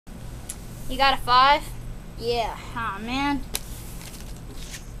You got a 5? Yeah. Aw, man.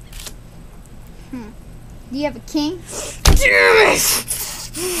 Do you have a king? Damn it!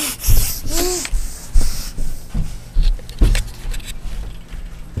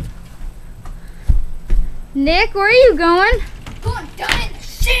 Nick, where are you going? Going down in the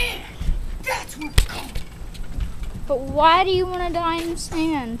sand. That's where it's going. But why do you want to die in the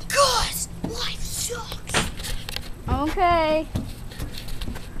sand? 'Cause life sucks. Okay.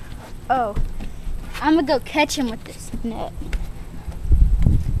 Oh, I'm gonna go catch him with this net.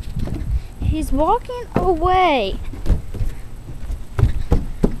 He's walking away.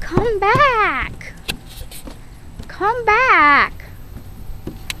 Come back. Come back.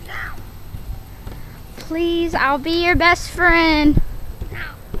 Now. Please, I'll be your best friend.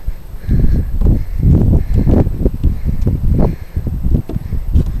 Now.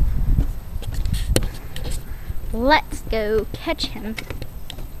 Let's go catch him.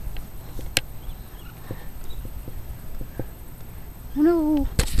 Oh no.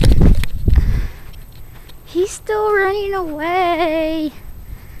 He's still running away.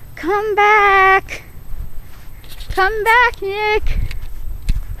 Come back. Come back, Nick.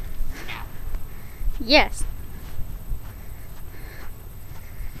 Yes.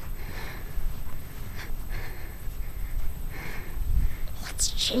 Let's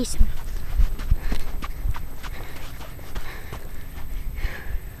chase him.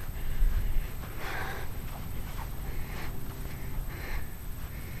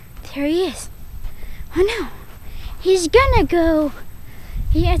 There he is. Oh no. He's gonna go.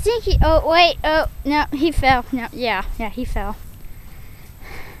 I think he, oh wait, oh no, he fell. No, yeah, he fell.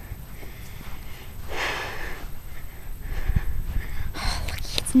 Oh, look,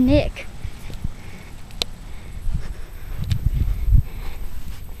 it's Nick.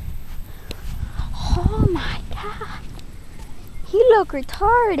 Oh my God. He look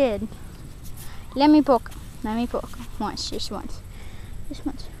retarded. Let me poke him. Once, just once. Just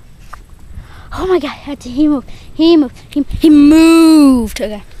once. Oh my God, he moved. He moved.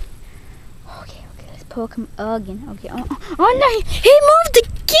 Okay, let's poke him again. Okay, oh no, he moved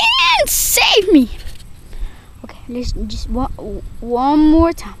again. Save me. Okay, let's just one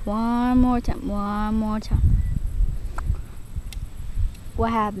more time.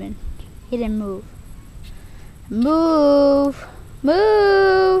 What happened? He didn't move. Move.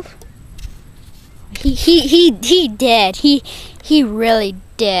 He dead. He really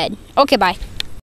dead. Okay, bye.